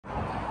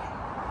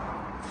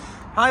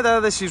Hi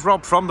there, this is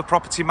Rob from The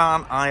Property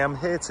Man. I am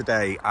here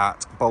today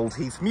at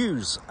Heath,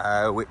 Mews,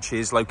 which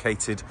is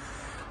located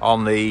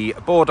on the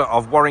border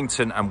of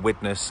Warrington and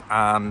Widnes,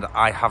 and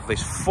I have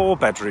this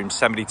 4-bedroom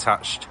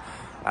semi-detached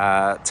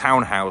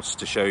townhouse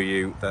to show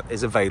you that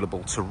is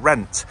available to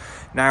rent.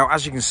 Now,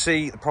 as you can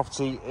see, the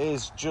property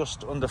is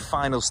just under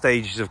final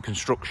stages of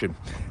construction.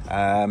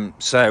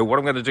 So what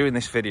I'm going to do in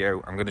this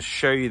video, I'm going to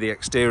show you the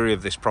exterior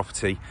of this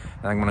property,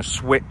 and I'm going to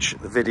switch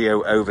the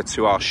video over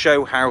to our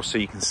show house so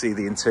you can see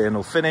the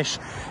internal finish,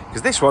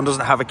 because this one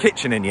doesn't have a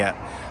kitchen in yet.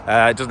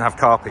 It doesn't have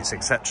carpets,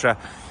 etc.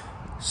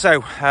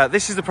 So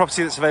this is the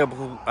property that's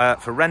available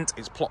for rent.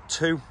 It's plot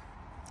 2.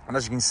 And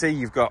as you can see,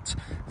 there's going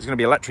to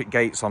be electric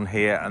gates on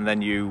here, and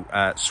then you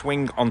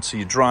swing onto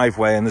your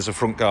driveway, and there's a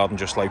front garden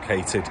just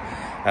located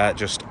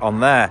just on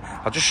there.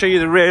 I'll just show you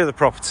the rear of the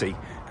property,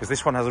 because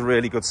this one has a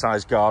really good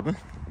sized garden.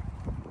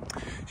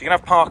 So you can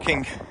have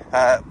parking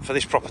for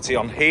this property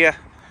on here.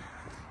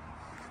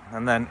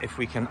 And then if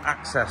we can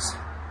access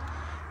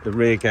the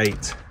rear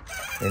gate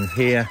in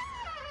here,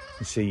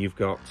 you see you've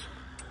got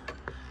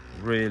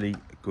really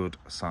good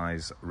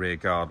size rear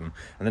garden.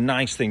 And the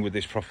nice thing with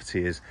this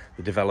property is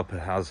the developer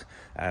has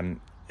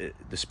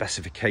the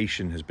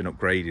specification has been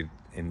upgraded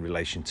in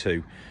relation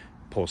to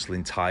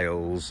porcelain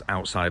tiles,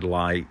 outside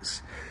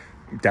lights,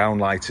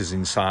 downlighters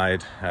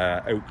inside,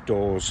 oak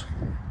doors.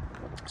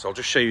 So I'll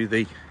just show you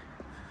the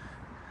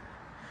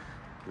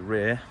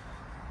rear.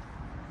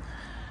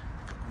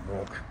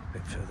 Walk a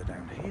bit further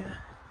down here.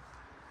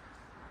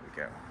 There we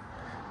go.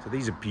 So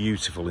these are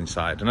beautiful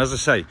inside, and as I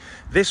say,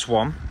 this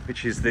one,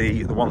 which is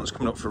the one that's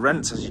coming up for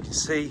rent, as you can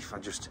see, if I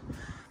just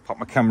pop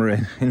my camera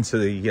into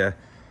the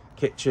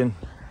kitchen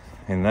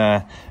in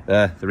there,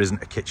 there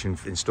isn't a kitchen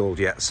installed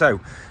yet.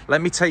 So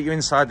let me take you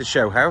inside the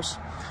show house.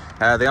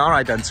 They are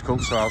identical,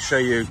 so I'll show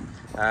you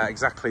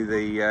exactly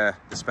the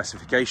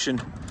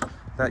specification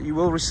that you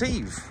will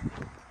receive.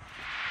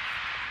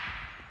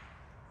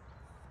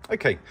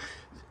 Okay,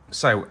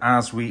 so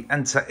as we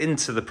enter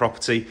into the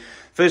property,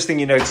 first thing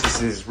you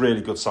notice is really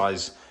good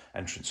size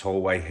entrance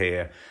hallway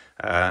here,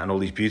 and all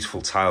these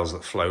beautiful tiles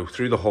that flow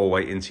through the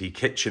hallway into your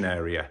kitchen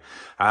area.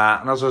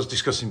 And as I was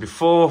discussing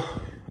before,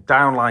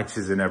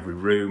 downlighters in every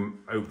room,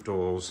 oak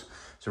doors.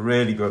 It's a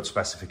really good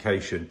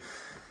specification.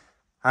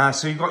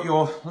 So you've got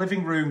your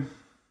living room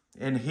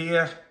in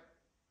here.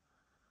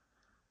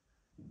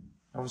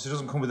 Obviously it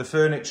doesn't come with the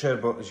furniture,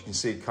 but as you can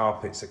see,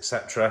 carpets,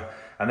 etc.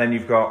 And then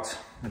you've got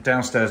the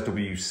downstairs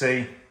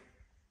WC,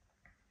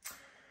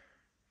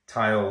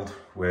 tiled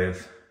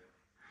with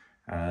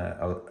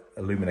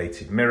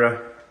illuminated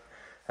mirror,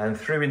 and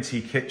through into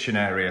your kitchen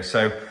area.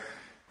 So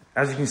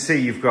as you can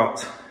see, you've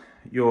got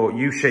your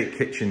U-shaped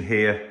kitchen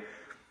here,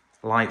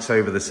 lights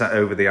over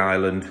the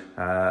island.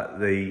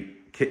 The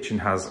kitchen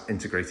has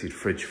integrated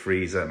fridge,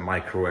 freezer,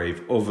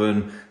 microwave,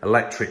 oven,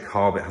 electric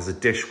hob. It has a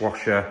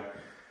dishwasher.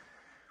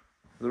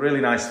 The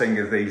really nice thing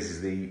of these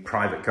is the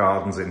private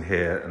gardens in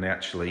here, and they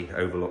actually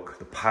overlook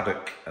the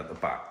paddock at the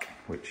back,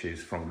 which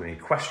is from the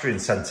equestrian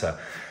centre.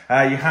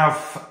 You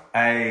have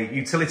a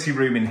utility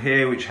room in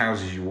here, which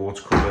houses your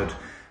water cupboard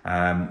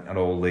and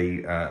all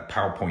the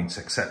power points,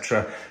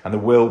 etc. And there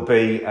will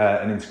be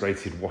an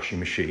integrated washing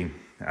machine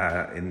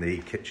in the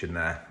kitchen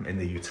there, in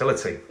the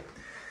utility.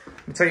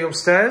 Let me take you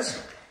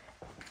upstairs.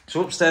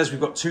 So upstairs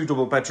we've got 2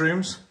 double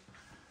bedrooms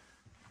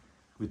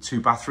with 2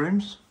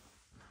 bathrooms.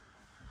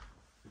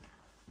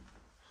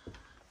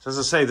 So as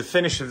I say, the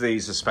finish of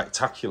these are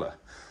spectacular.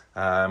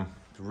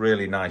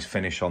 Really nice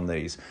finish on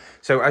these.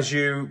 So as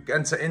you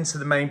enter into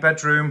the main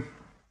bedroom,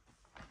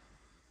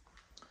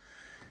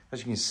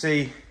 as you can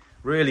see,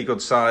 really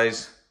good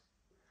size.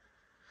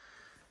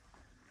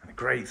 And the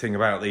great thing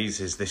about these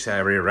is this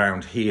area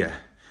around here.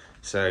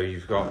 So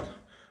you've got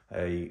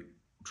a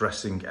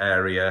dressing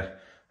area,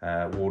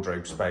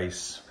 wardrobe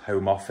space,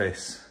 home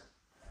office.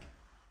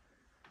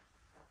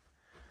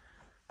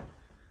 And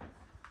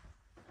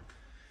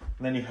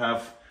then you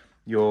have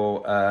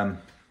your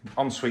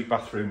ensuite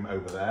bathroom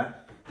over there.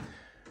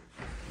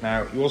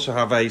 Now you also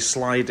have a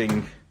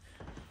sliding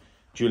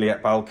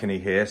Juliet balcony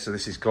here, so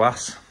this is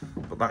glass,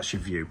 but that's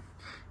your view.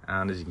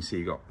 And as you can see,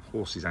 you've got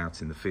horses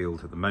out in the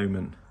field at the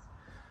moment.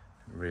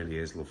 It really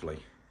is lovely.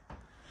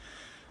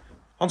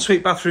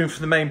 Ensuite bathroom for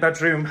the main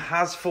bedroom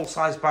has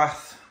full-size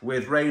bath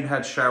with rain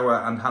head shower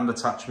and hand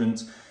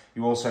attachment.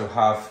 You also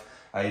have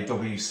a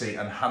WC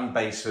and hand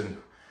basin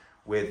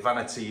with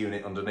vanity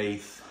unit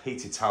underneath,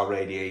 heated towel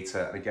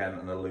radiator, and again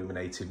an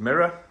illuminated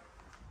mirror.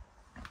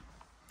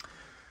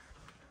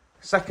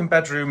 Second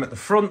bedroom at the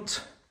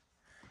front.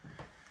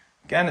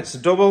 Again, it's a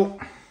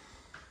double.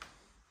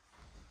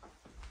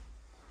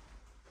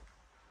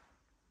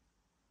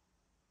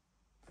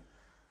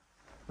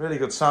 Really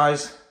good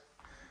size.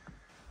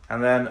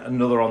 And then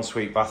another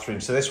ensuite bathroom.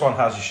 So this one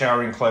has your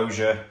shower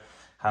enclosure,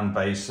 hand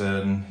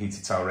basin,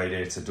 heated towel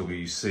radiator,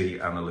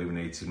 WC, and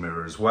illuminated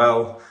mirror as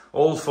well.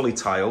 All fully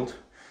tiled.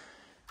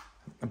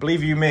 And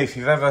believe you me, if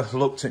you've ever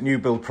looked at new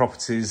build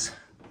properties,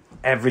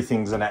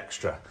 everything's an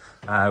extra.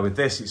 With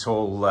this, it's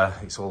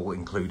all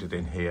included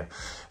in here.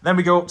 Then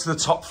we go up to the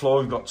top floor.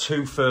 We've got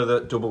 2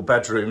 further double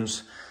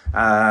bedrooms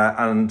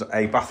and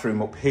a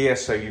bathroom up here.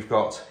 So you've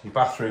got your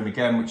bathroom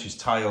again, which is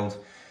tiled,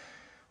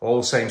 all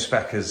the same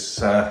spec as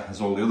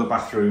all the other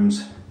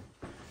bathrooms.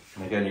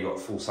 And again, you've got a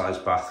full-size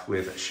bath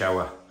with a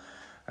shower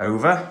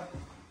over.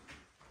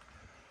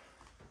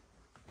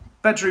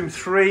 Bedroom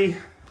 3,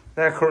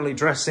 they're currently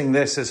dressing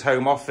this as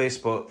home office,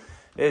 but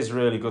it is a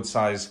really good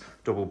size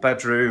double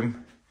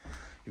bedroom.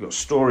 You've got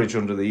storage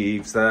under the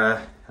eaves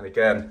there. And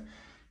again,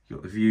 you've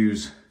got the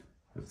views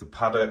of the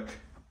paddock.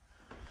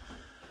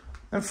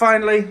 And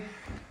finally,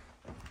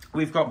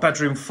 we've got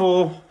bedroom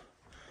 4.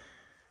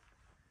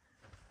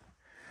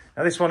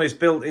 Now this one is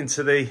built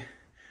into the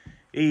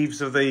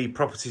eaves of the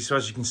property. So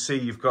as you can see,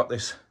 you've got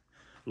this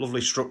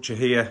lovely structure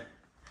here.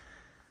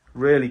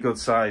 Really good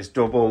size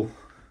double.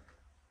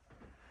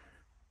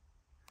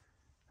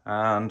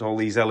 And all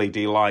these LED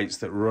lights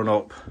that run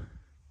up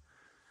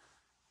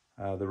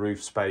the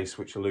roof space,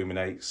 which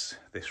illuminates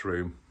this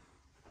room.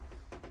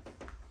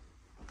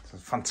 It's a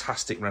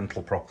fantastic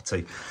rental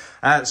property.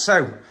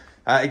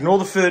 Ignore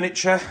the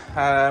furniture.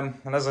 And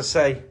as I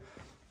say,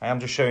 I am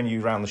just showing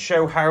you around the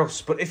show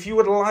house. But if you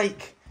would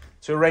like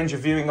to arrange a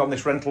viewing on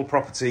this rental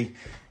property,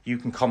 you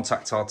can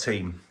contact our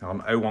team on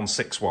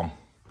 0161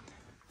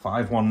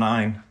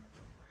 519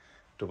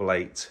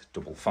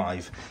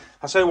 8855.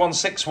 That's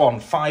 0161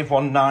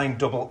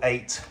 519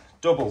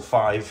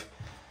 8855.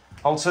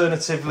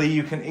 Alternatively,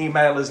 you can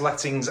email us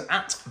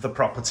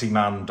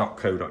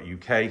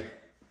lettings@thepropertyman.co.uk.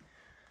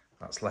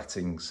 That's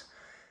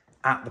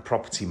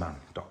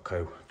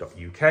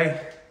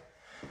lettings@thepropertyman.co.uk.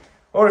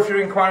 Or if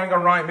you're inquiring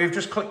on Rightmove,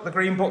 just click the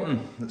green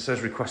button that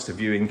says request a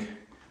viewing,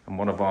 and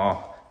one of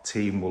our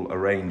team will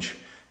arrange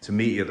to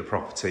meet you at the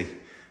property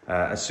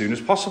as soon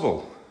as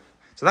possible.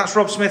 So that's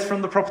Rob Smith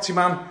from The Property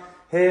Man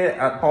here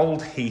at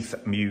Bold Heath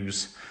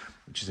Mews,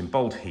 which is in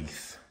Bold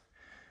Heath.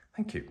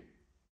 Thank you.